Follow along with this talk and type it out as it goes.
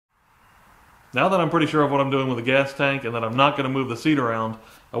Now that I'm pretty sure of what I'm doing with the gas tank and that I'm not going to move the seat around,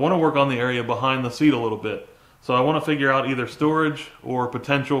 I want to work on the area behind the seat a little bit. So I want to figure out either storage or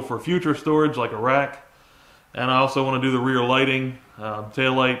potential for future storage like a rack. And I also want to do the rear lighting,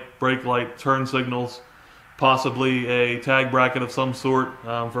 tail light, brake light, turn signals, possibly a tag bracket of some sort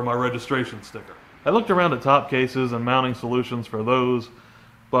for my registration sticker. I looked around at top cases and mounting solutions for those,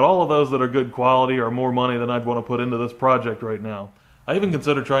 but all of those that are good quality are more money than I'd want to put into this project right now. I even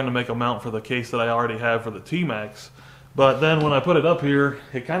considered trying to make a mount for the case that I already have for the T-Max, but then when I put it up here,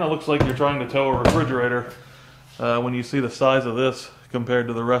 it kind of looks like you're trying to tow a refrigerator when you see the size of this compared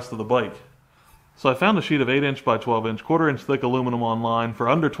to the rest of the bike. So I found a sheet of 8" by 12" 1/4" thick aluminum online for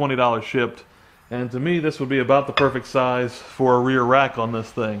under $20 shipped, and to me this would be about the perfect size for a rear rack on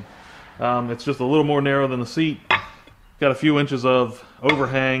this thing. It's just a little more narrow than the seat. Got a few inches of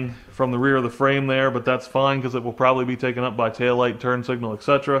overhang from the rear of the frame there, but that's fine because it will probably be taken up by taillight, turn signal,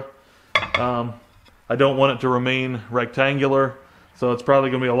 etc. I don't want it to remain rectangular, so it's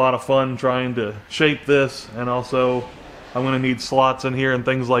probably going to be a lot of fun trying to shape this, and also I'm going to need slots in here and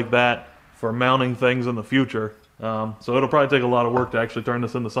things like that for mounting things in the future. So it'll probably take a lot of work to actually turn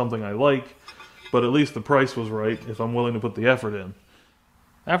this into something I like, but at least the price was right if I'm willing to put the effort in.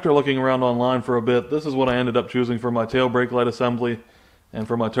 After looking around online for a bit, this is what I ended up choosing for my tail brake light assembly and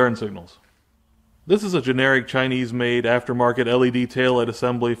for my turn signals. This is a generic Chinese-made aftermarket LED tail light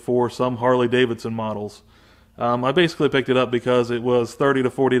assembly for some Harley-Davidson models. I basically picked it up because it was $30 to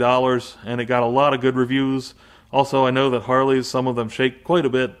 $40 and it got a lot of good reviews. Also, I know that Harleys, some of them shake quite a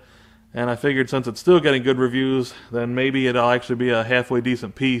bit, and I figured since it's still getting good reviews, then maybe it'll actually be a halfway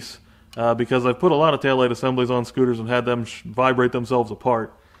decent piece. Because I've put a lot of taillight assemblies on scooters and had them vibrate themselves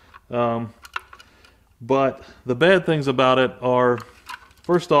apart. But the bad things about it are,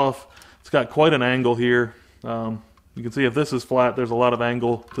 first off, it's got quite an angle here. You can see if this is flat, there's a lot of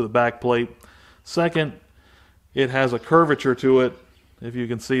angle to the back plate. Second, it has a curvature to it, if you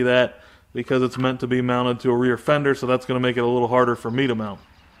can see that, because it's meant to be mounted to a rear fender, so that's going to make it a little harder for me to mount.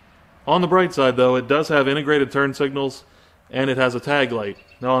 On the bright side, though, it does have integrated turn signals, and it has a tag light.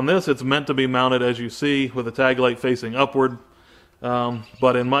 Now on this, it's meant to be mounted as you see with a tag light facing upward,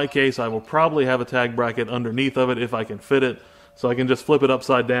 but in my case I will probably have a tag bracket underneath of it if I can fit it, so I can just flip it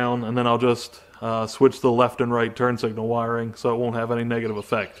upside down and then I'll just switch the left and right turn signal wiring so it won't have any negative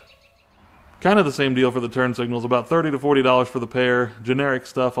effect. Kind of the same deal for the turn signals, about $30 to $40 for the pair, generic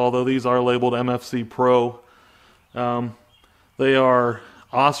stuff, although these are labeled MFC Pro. They are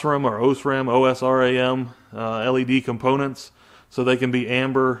OSRAM or OSRAM LED components, so they can be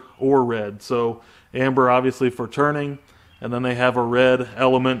amber or red. So amber obviously for turning, and then they have a red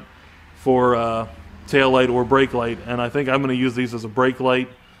element for tail light or brake light, and I think I'm going to use these as a brake light.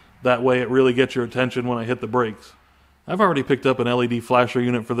 That way it really gets your attention when I hit the brakes. I've already picked up an LED flasher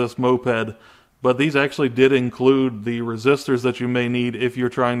unit for this moped, but these actually did include the resistors that you may need if you're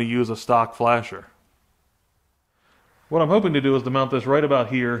trying to use a stock flasher. What I'm hoping to do is to mount this right about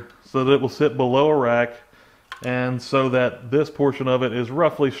here so that it will sit below a rack and so that this portion of it is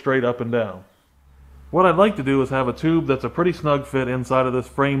roughly straight up and down. What I'd like to do is have a tube that's a pretty snug fit inside of this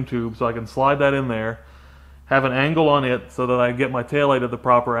frame tube so I can slide that in there, have an angle on it so that I get my taillight at the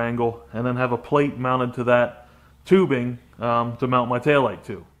proper angle, and then have a plate mounted to that tubing to mount my taillight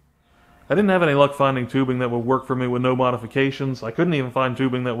to. I didn't have any luck finding tubing that would work for me with no modifications. I couldn't even find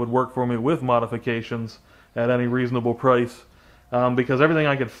tubing that would work for me with modifications at any reasonable price, because everything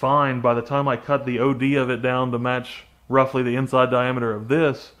I could find, by the time I cut the OD of it down to match roughly the inside diameter of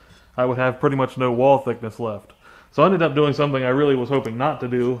this, I would have pretty much no wall thickness left. So I ended up doing something I really was hoping not to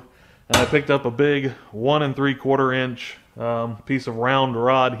do, and I picked up a big 1 3/4 inch piece of round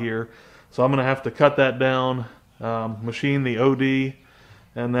rod here. So I'm going to have to cut that down, machine the OD,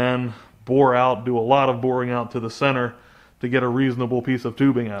 and then bore out, do a lot of boring out to the center to get a reasonable piece of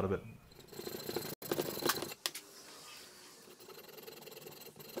tubing out of it.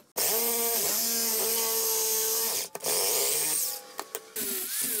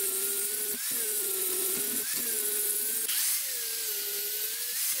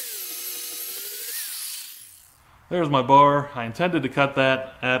 There's my bar. I intended to cut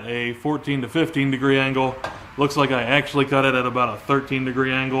that at a 14 to 15 degree angle. Looks like I actually cut it at about a 13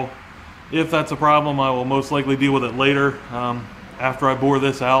 degree angle. If that's a problem, I will most likely deal with it later. After I bore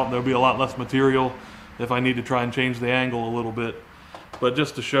this out, there'll be a lot less material if I need to try and change the angle a little bit. But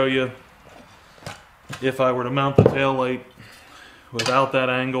just to show you, if I were to mount the tail light without that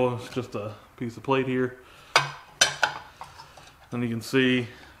angle, it's just a piece of plate here. And you can see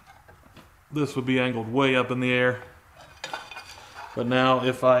this would be angled way up in the air. But now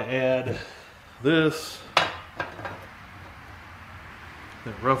if I add this,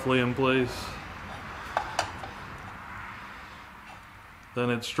 roughly in place, then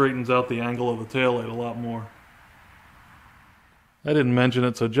it straightens out the angle of the taillight a lot more. I didn't mention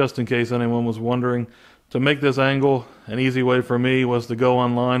it, so just in case anyone was wondering, to make this angle, an easy way for me was to go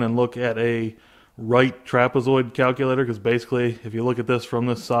online and look at a right trapezoid calculator, because basically if you look at this from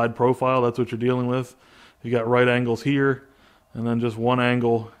this side profile, that's what you're dealing with. You got right angles here, and then just one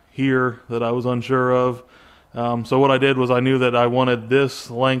angle here that I was unsure of. So what I did was I knew that I wanted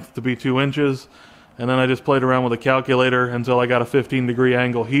this length to be 2 inches, and then I just played around with the calculator until I got a 15-degree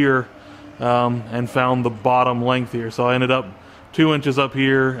angle here, and found the bottom length here. So I ended up 2 inches up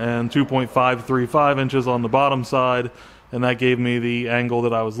here and 2.535 inches on the bottom side, and that gave me the angle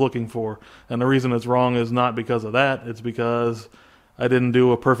that I was looking for. And the reason it's wrong is not because of that, it's because I didn't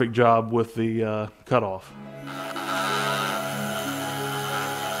do a perfect job with the cutoff.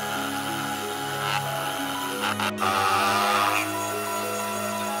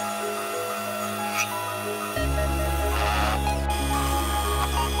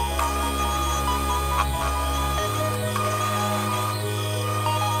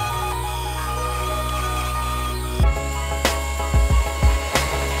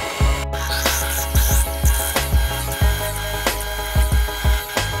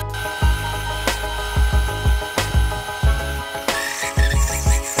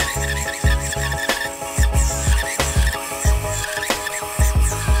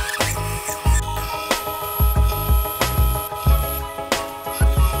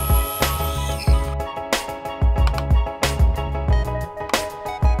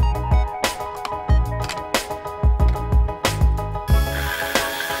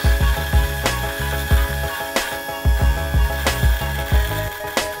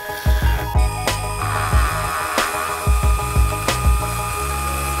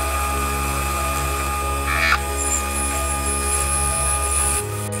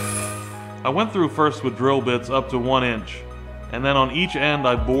 I went through first with drill bits up to 1 inch, and then on each end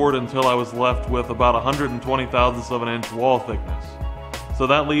I bored until I was left with about 120 thousandths of an inch wall thickness. So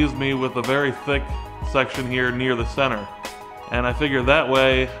that leaves me with a very thick section here near the center, and I figured that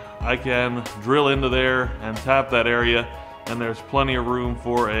way I can drill into there and tap that area, and there's plenty of room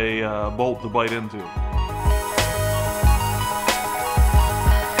for a bolt to bite into.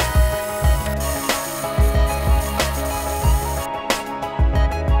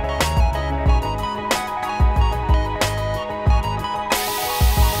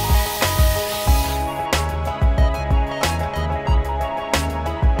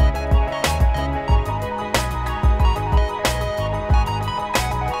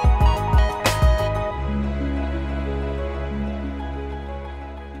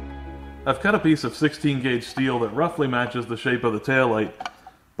 I've cut a piece of 16 gauge steel that roughly matches the shape of the taillight,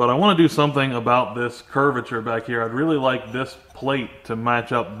 but I want to do something about this curvature back here. I'd really like this plate to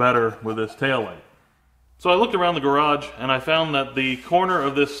match up better with this taillight. So I looked around the garage and I found that the corner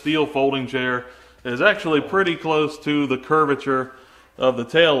of this steel folding chair is actually pretty close to the curvature of the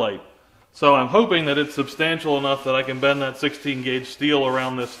taillight. So I'm hoping that it's substantial enough that I can bend that 16 gauge steel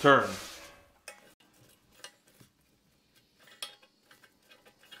around this turn.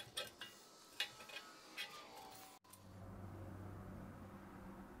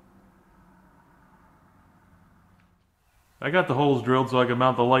 I got the holes drilled so I could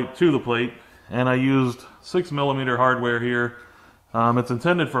mount the light to the plate, and I used 6mm hardware here. It's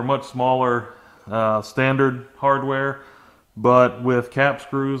intended for much smaller standard hardware, but with cap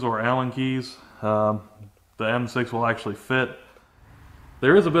screws or Allen keys, the M6 will actually fit.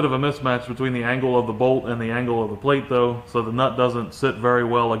 There is a bit of a mismatch between the angle of the bolt and the angle of the plate though, so the nut doesn't sit very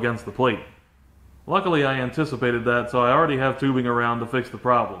well against the plate. Luckily I anticipated that, so I already have tubing around to fix the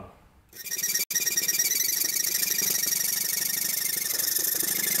problem.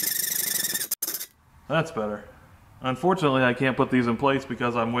 That's better. Unfortunately, I can't put these in place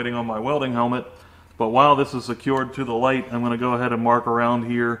because I'm waiting on my welding helmet, but while this is secured to the light, I'm going to go ahead and mark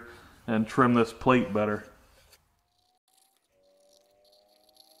around here and trim this plate better.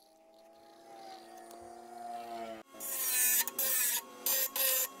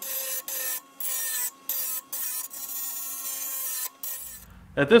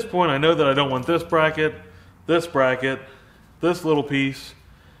 At this point, I know that I don't want this bracket, this little piece,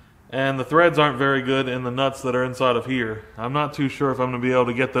 and the threads aren't very good in the nuts that are inside of here. I'm not too sure if I'm going to be able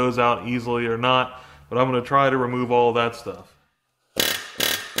to get those out easily or not, but I'm going to try to remove all that stuff.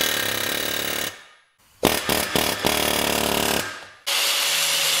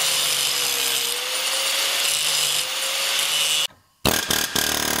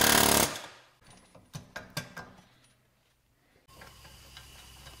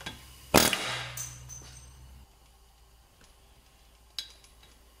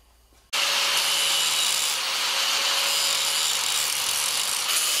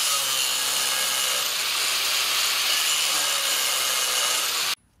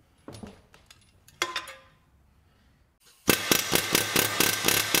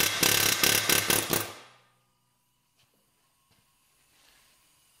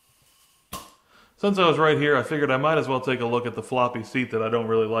 since I was right here, I figured I might as well take a look at the floppy seat that I don't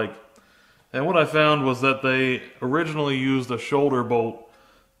really like. And what I found was that they originally used a shoulder bolt,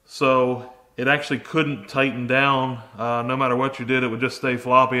 so it actually couldn't tighten down. No matter what you did, it would just stay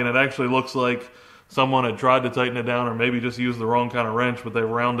floppy, and it actually looks like someone had tried to tighten it down or maybe just used the wrong kind of wrench, but they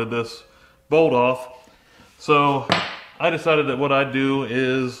rounded this bolt off. So I decided that what I'd do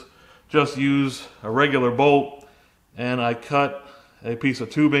is just use a regular bolt, and I cut a piece of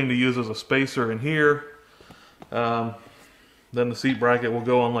tubing to use as a spacer in here. Then the seat bracket will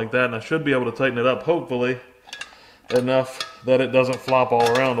go on like that, and I should be able to tighten it up, hopefully, enough that it doesn't flop all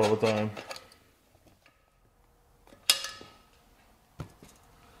around all the time.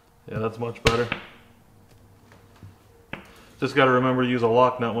 Yeah, that's much better. Just got to remember to use a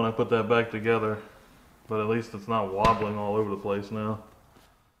lock nut when I put that back together, but at least it's not wobbling all over the place now.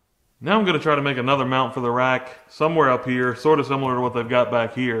 Now I'm going to try to make another mount for the rack somewhere up here, sort of similar to what they've got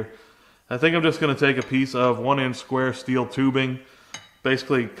back here. I think I'm just going to take a piece of 1-inch square steel tubing,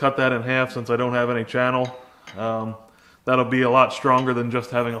 basically cut that in half since I don't have any channel. That'll be a lot stronger than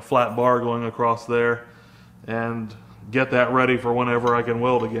just having a flat bar going across there, and get that ready for whenever I can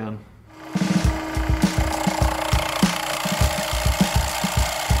weld again.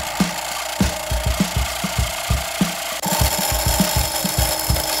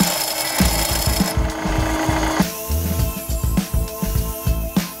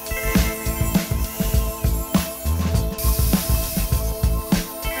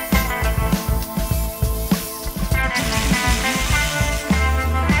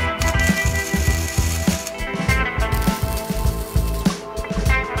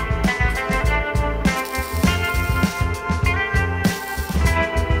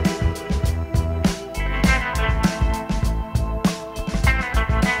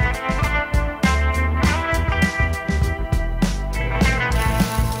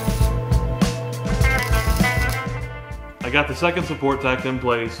 I got the second support tacked in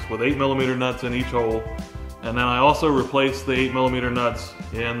place with 8mm nuts in each hole, and then I also replaced the 8mm nuts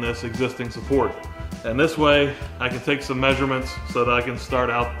in this existing support. And this way I can take some measurements so that I can start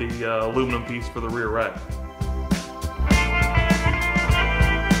out the aluminum piece for the rear rack.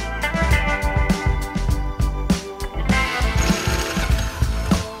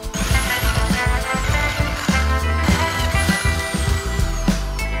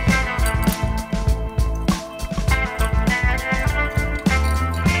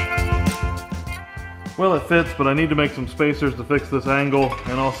 Well, it fits, but I need to make some spacers to fix this angle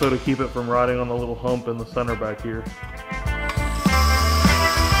and also to keep it from riding on the little hump in the center back here.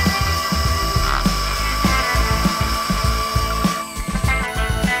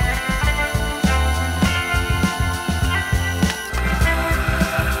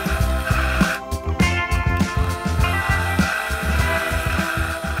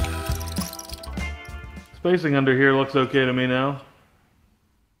 Spacing under here looks okay to me now.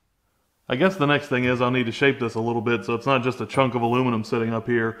 I guess the next thing is I'll need to shape this a little bit so it's not just a chunk of aluminum sitting up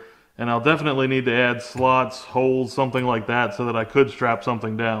here, and I'll definitely need to add slots, holes, something like that so that I could strap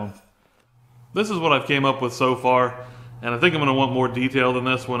something down. This is what I've came up with so far, and I think I'm going to want more detail than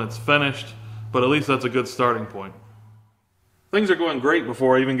this when it's finished, but at least that's a good starting point. Things are going great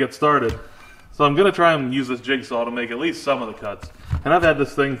before I even get started, so I'm going to try and use this jigsaw to make at least some of the cuts. And I've had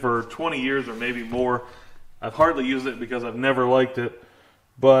this thing for 20 years or maybe more. I've hardly used it because I've never liked it,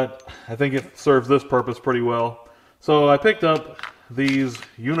 but I think it serves this purpose pretty well. So I picked up these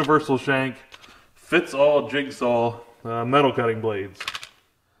universal shank fits-all jigsaw metal cutting blades.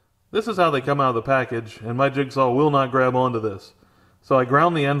 This is how they come out of the package, and my jigsaw will not grab onto this. So I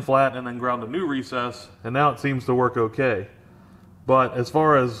ground the end flat and then ground a new recess, and now it seems to work okay. But as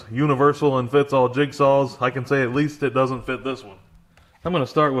far as universal and fits-all jigsaws, I can say at least it doesn't fit this one. I'm going to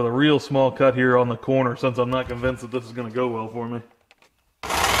start with a real small cut here on the corner since I'm not convinced that this is going to go well for me.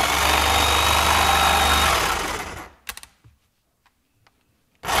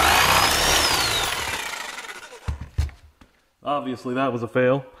 Obviously that was a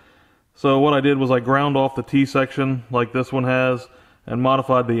fail. So what I did was I ground off the T-section like this one has and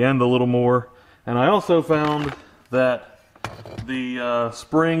modified the end a little more. And I also found that the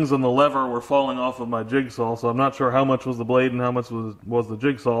springs and the lever were falling off of my jigsaw, so I'm not sure how much was the blade and how much was the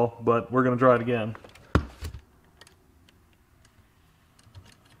jigsaw, but we're going to try it again.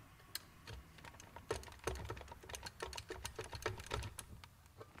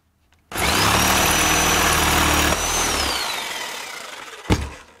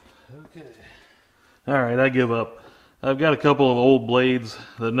 Alright, I give up. I've got a couple of old blades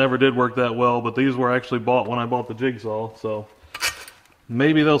that never did work that well, but these were actually bought when I bought the jigsaw, so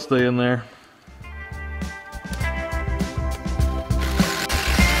maybe they'll stay in there.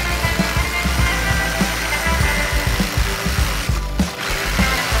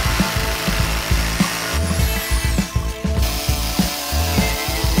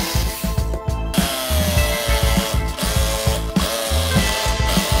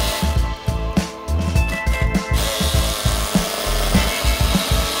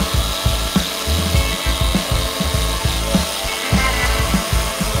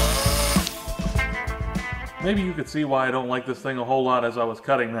 Maybe you could see why I don't like this thing a whole lot as I was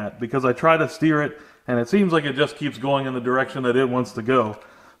cutting that, because I try to steer it and it seems like it just keeps going in the direction that it wants to go.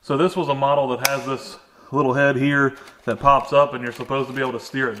 So this was a model that has this little head here that pops up and you're supposed to be able to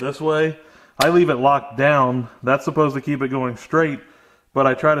steer it this way. I leave it locked down. That's supposed to keep it going straight, but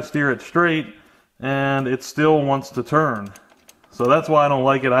I try to steer it straight and it still wants to turn. So that's why I don't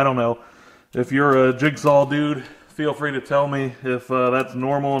like it. I don't know. If you're a jigsaw dude, feel free to tell me if that's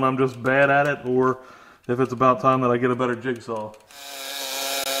normal and I'm just bad at it, or if it's about time that I get a better jigsaw.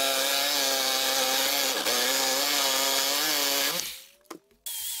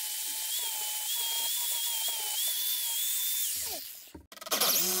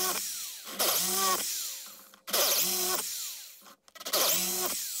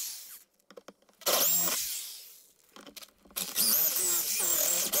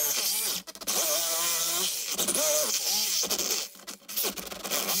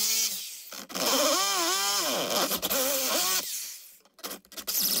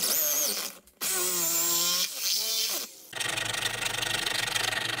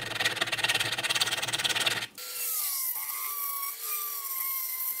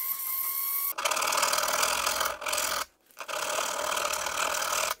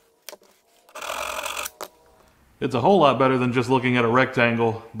 It's a whole lot better than just looking at a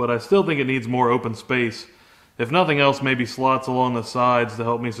rectangle, but I still think it needs more open space. If nothing else, maybe slots along the sides to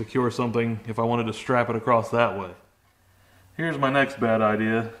help me secure something if I wanted to strap it across that way. Here's my next bad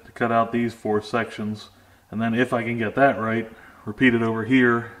idea, to cut out these 4 sections, and then if I can get that right, repeat it over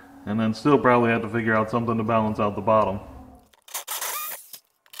here, and then still probably have to figure out something to balance out the bottom.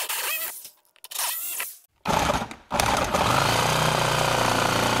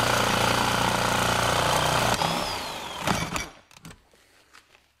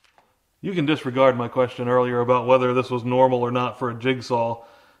 You can disregard my question earlier about whether this was normal or not for a jigsaw,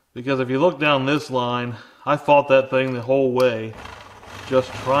 because if you look down this line, I fought that thing the whole way,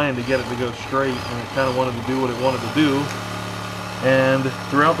 just trying to get it to go straight, and it kind of wanted to do what it wanted to do. And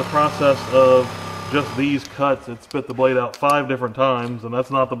throughout the process of just these cuts, it spit the blade out 5 different times, and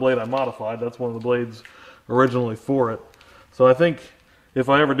that's not the blade I modified, that's one of the blades originally for it. So I think if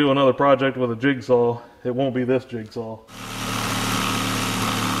I ever do another project with a jigsaw, it won't be this jigsaw.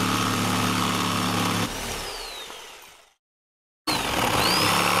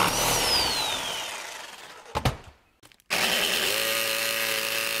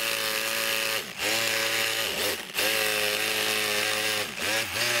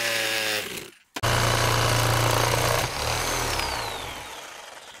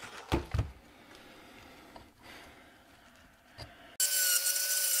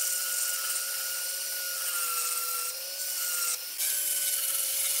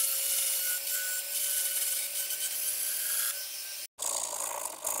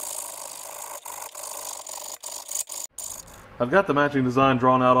 I've got the matching design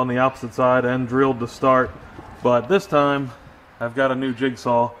drawn out on the opposite side and drilled to start, but this time I've got a new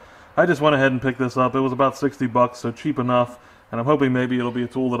jigsaw. I just went ahead and picked this up. It was about 60 bucks, so cheap enough, and I'm hoping maybe it'll be a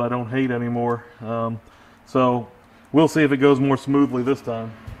tool that I don't hate anymore. So we'll see if it goes more smoothly this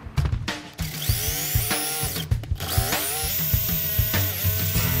time.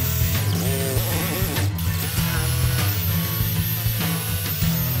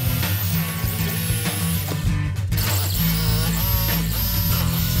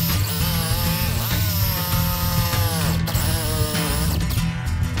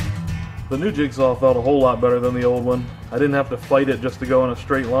 The new jigsaw felt a whole lot better than the old one. I didn't have to fight it just to go in a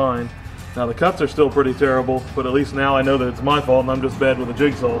straight line. Now the cuts are still pretty terrible, but at least now I know that it's my fault and I'm just bad with a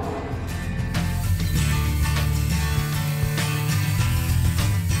jigsaw.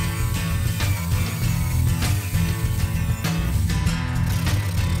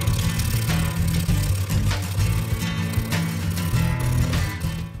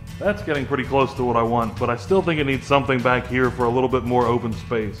 That's getting pretty close to what I want, but I still think it needs something back here for a little bit more open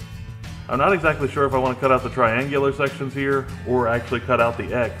space. I'm not exactly sure if I want to cut out the triangular sections here or actually cut out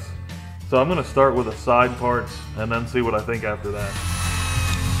the X. So I'm going to start with the side parts and then see what I think after that.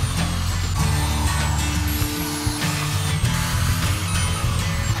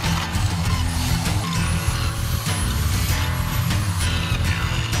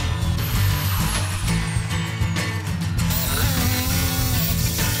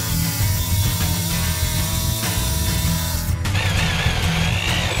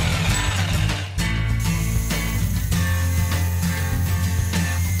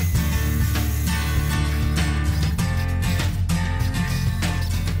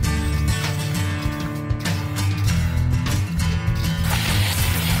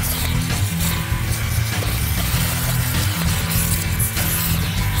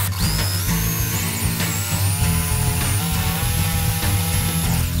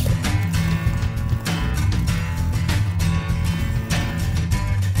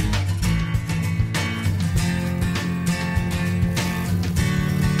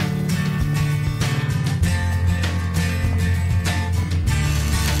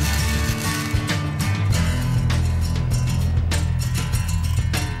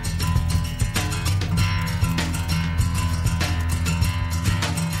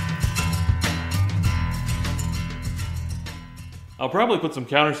 I'll probably put some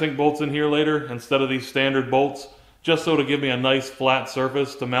countersink bolts in here later instead of these standard bolts, just so to give me a nice flat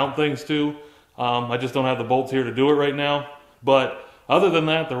surface to mount things to. I just don't have the bolts here to do it right now. But other than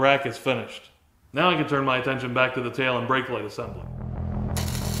that, the rack is finished. Now I can turn my attention back to the tail and brake light assembly.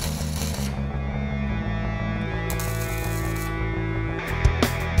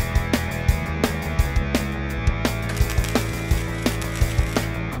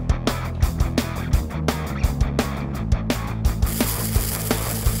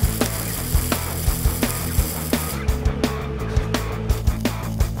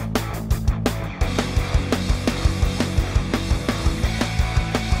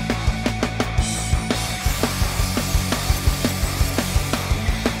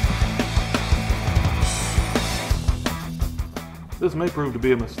 This may prove to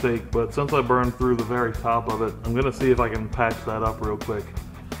be a mistake, but since I burned through the very top of it, I'm going to see if I can patch that up real quick.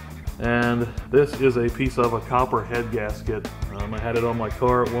 And this is a piece of a copper head gasket. I had it on my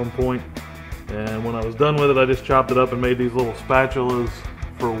car at one point, and when I was done with it, I just chopped it up and made these little spatulas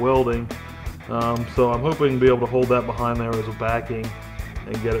for welding. So I'm hoping to be able to hold that behind there as a backing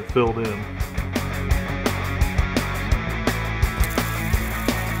and get it filled in.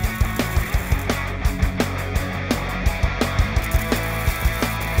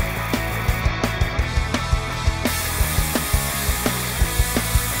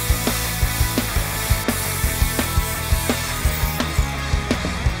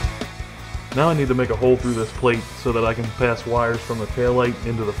 Now I need to make a hole through this plate so that I can pass wires from the taillight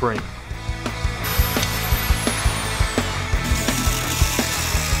into the frame.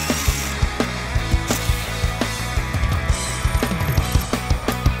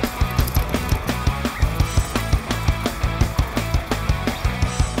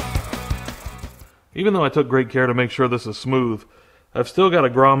 Even though I took great care to make sure this is smooth, I've still got a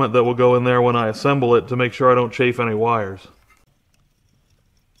grommet that will go in there when I assemble it to make sure I don't chafe any wires.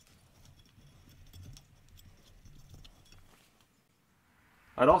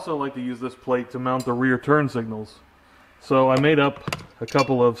 I'd also like to use this plate to mount the rear turn signals. So I made up a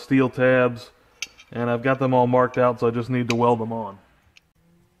couple of steel tabs and I've got them all marked out, so I just need to weld them on.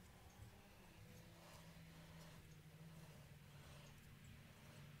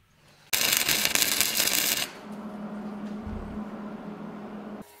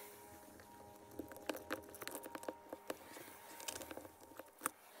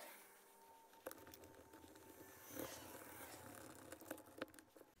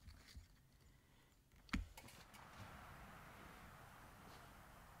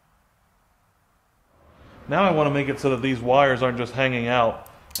 Now I want to make it so that these wires aren't just hanging out,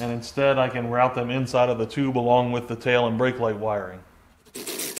 and instead I can route them inside of the tube along with the tail and brake light wiring.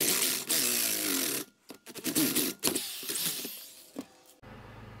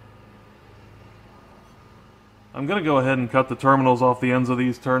 I'm going to go ahead and cut the terminals off the ends of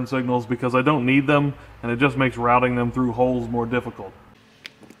these turn signals because I don't need them, and it just makes routing them through holes more difficult.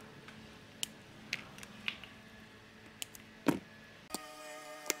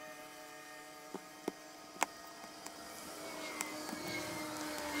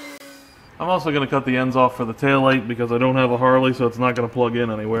 I'm also going to cut the ends off for the taillight because I don't have a Harley, so it's not going to plug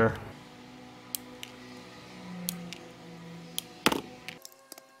in anywhere.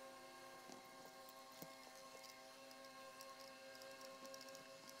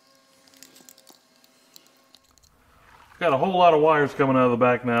 Got a whole lot of wires coming out of the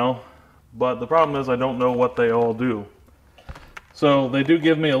back now, but the problem is I don't know what they all do. So they do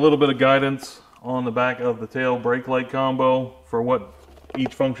give me a little bit of guidance on the back of the tail brake light combo for what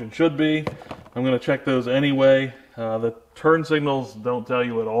each function should be. I'm going to check those anyway. The turn signals don't tell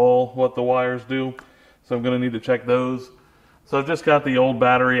you at all what the wires do, so I'm going to need to check those. So I've just got the old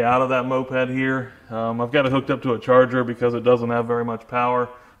battery out of that moped here. I've got it hooked up to a charger because it doesn't have very much power.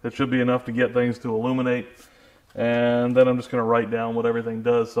 It should be enough to get things to illuminate. And then I'm just going to write down what everything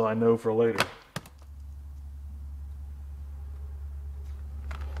does so I know for later.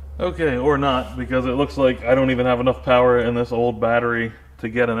 Okay, or not, because it looks like I don't even have enough power in this old battery to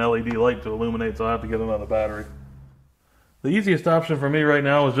get an LED light to illuminate, so I have to get another battery. The easiest option for me right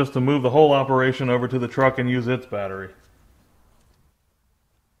now is just to move the whole operation over to the truck and use its battery.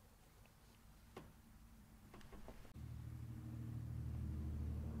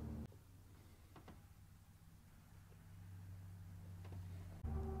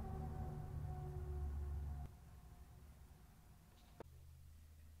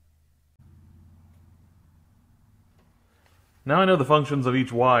 Now I know the functions of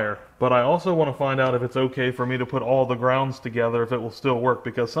each wire, but I also want to find out if it's okay for me to put all the grounds together if it will still work,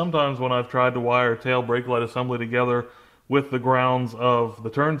 because sometimes when I've tried to wire tail brake light assembly together with the grounds of the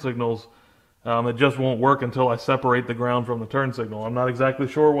turn signals, It just won't work until I separate the ground from the turn signal. I'm not exactly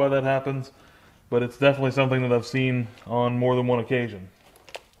sure why that happens, but it's definitely something that I've seen on more than one occasion.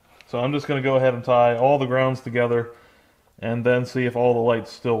 So I'm just going to go ahead and tie all the grounds together and then see if all the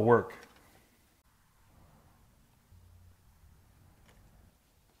lights still work.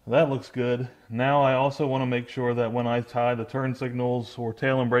 That looks good. Now I also want to make sure that when I tie the turn signals or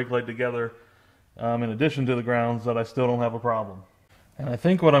tail and brake light together, in addition to the grounds, that I still don't have a problem. And I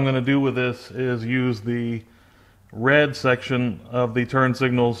think what I'm going to do with this is use the red section of the turn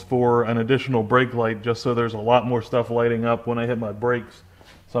signals for an additional brake light, just so there's a lot more stuff lighting up when I hit my brakes.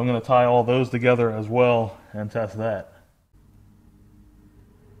 So I'm going to tie all those together as well and test that.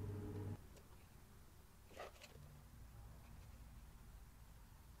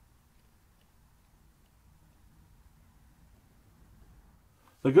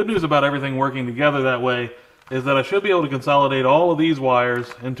 The good news about everything working together that way is that I should be able to consolidate all of these wires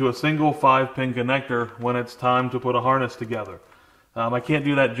into a single 5-pin connector when it's time to put a harness together. I can't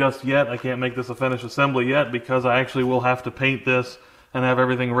do that just yet. I can't make this a finished assembly yet because I actually will have to paint this and have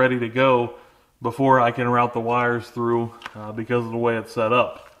everything ready to go before I can route the wires through because of the way it's set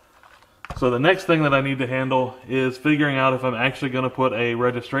up. So the next thing that I need to handle is figuring out if I'm actually going to put a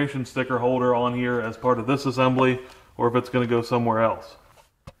registration sticker holder on here as part of this assembly or if it's going to go somewhere else.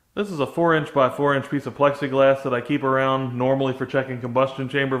 This is a 4" by 4" piece of plexiglass that I keep around normally for checking combustion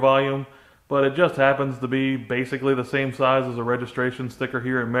chamber volume, but it just happens to be basically the same size as a registration sticker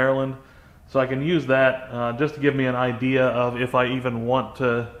here in Maryland. So I can use that just to give me an idea of if I even want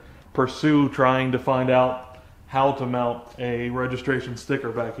to pursue trying to find out how to mount a registration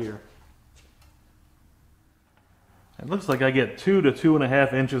sticker back here. It looks like I get 2 to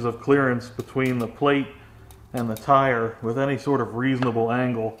 2.5 inches of clearance between the plate and the tire with any sort of reasonable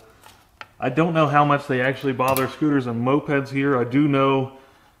angle. I don't know how much they actually bother scooters and mopeds here. I do know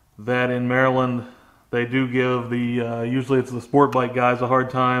that in Maryland they do give the, usually it's the sport bike guys a hard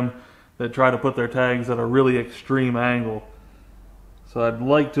time that try to put their tags at a really extreme angle. So I'd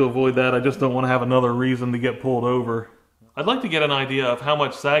like to avoid that. I just don't want to have another reason to get pulled over. I'd like to get an idea of how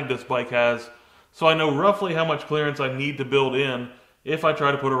much sag this bike has so I know roughly how much clearance I need to build in if I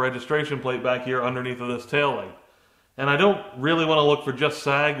try to put a registration plate back here underneath of this tail light. And I don't really want to look for just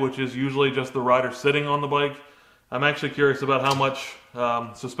sag, which is usually just the rider sitting on the bike. I'm actually curious about how much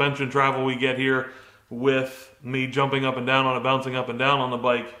suspension travel we get here with me jumping up and down on it, bouncing up and down on the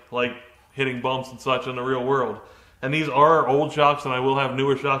bike, like hitting bumps and such in the real world. And these are old shocks, and I will have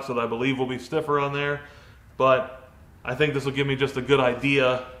newer shocks that I believe will be stiffer on there, but I think this will give me just a good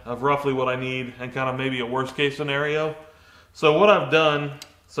idea of roughly what I need and kind of maybe a worst case scenario. So what I've done,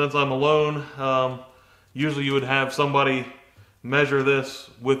 since I'm alone, usually you would have somebody measure this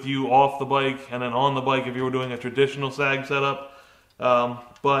with you off the bike and then on the bike if you were doing a traditional sag setup.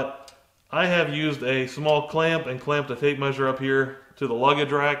 But I have used a small clamp and clamped a tape measure up here to the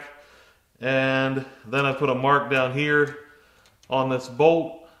luggage rack. And then I put a mark down here on this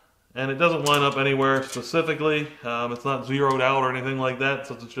bolt, and it doesn't line up anywhere specifically. It's not zeroed out or anything like that,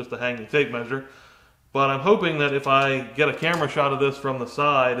 since it's just a hanging tape measure. But I'm hoping that if I get a camera shot of this from the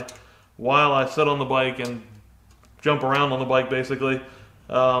side while I sit on the bike and jump around on the bike basically,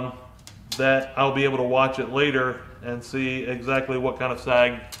 that I'll be able to watch it later and see exactly what kind of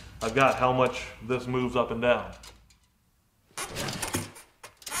sag I've got, how much this moves up and down.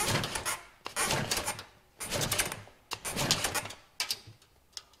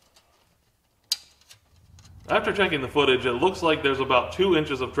 After checking the footage, it looks like there's about 2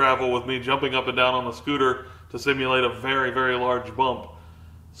 inches of travel with me jumping up and down on the scooter to simulate a very, very large bump.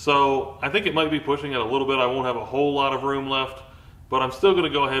 So I think it might be pushing it a little bit. I won't have a whole lot of room left, but I'm still going to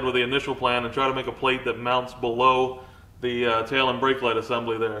go ahead with the initial plan and try to make a plate that mounts below the tail and brake light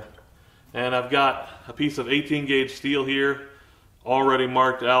assembly there. And I've got a piece of 18 gauge steel here, already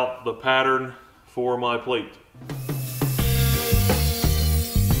marked out the pattern for my plate.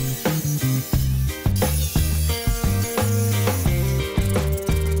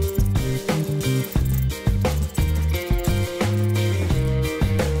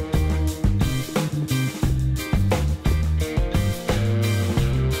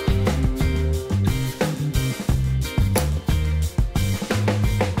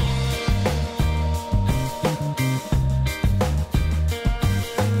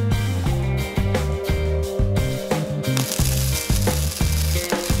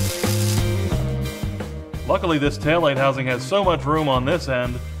 Luckily, this taillight housing has so much room on this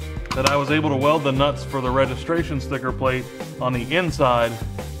end that I was able to weld the nuts for the registration sticker plate on the inside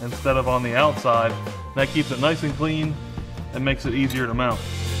instead of on the outside. That keeps it nice and clean and makes it easier to mount.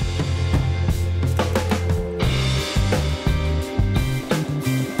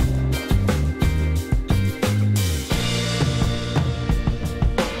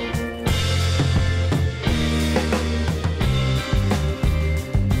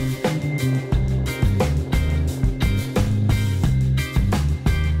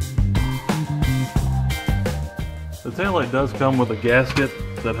 taillight does come with a gasket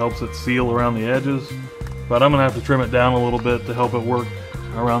that helps it seal around the edges, but I'm going to have to trim it down a little bit to help it work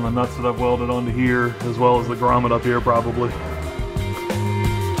around the nuts that I've welded onto here, as well as the grommet up here probably.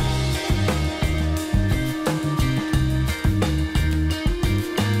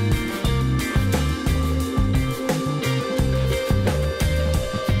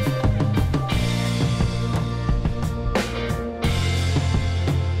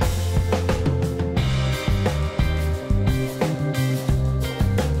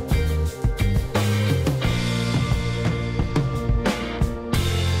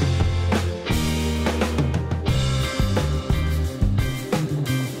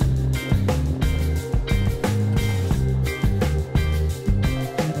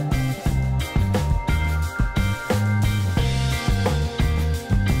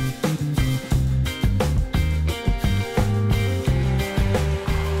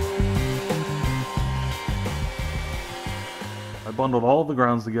 I bundled all of the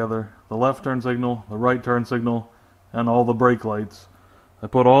grounds together, the left turn signal, the right turn signal, and all the brake lights. I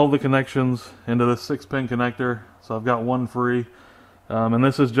put all the connections into this 6-pin connector, so I've got one free. And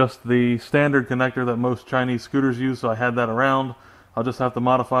this is just the standard connector that most Chinese scooters use, so I had that around. I'll just have to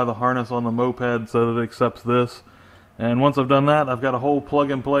modify the harness on the Moped so that it accepts this. And once I've done that, I've got a whole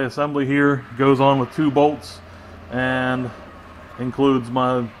plug-and-play assembly here. It goes on with 2 bolts and includes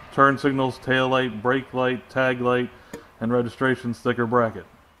my turn signals, tail light, brake light, tag light, and registration sticker bracket.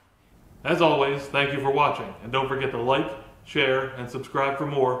 As always, thank you for watching, and don't forget to like, share, and subscribe for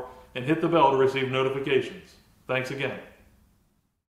more, and hit the bell to receive notifications. Thanks again.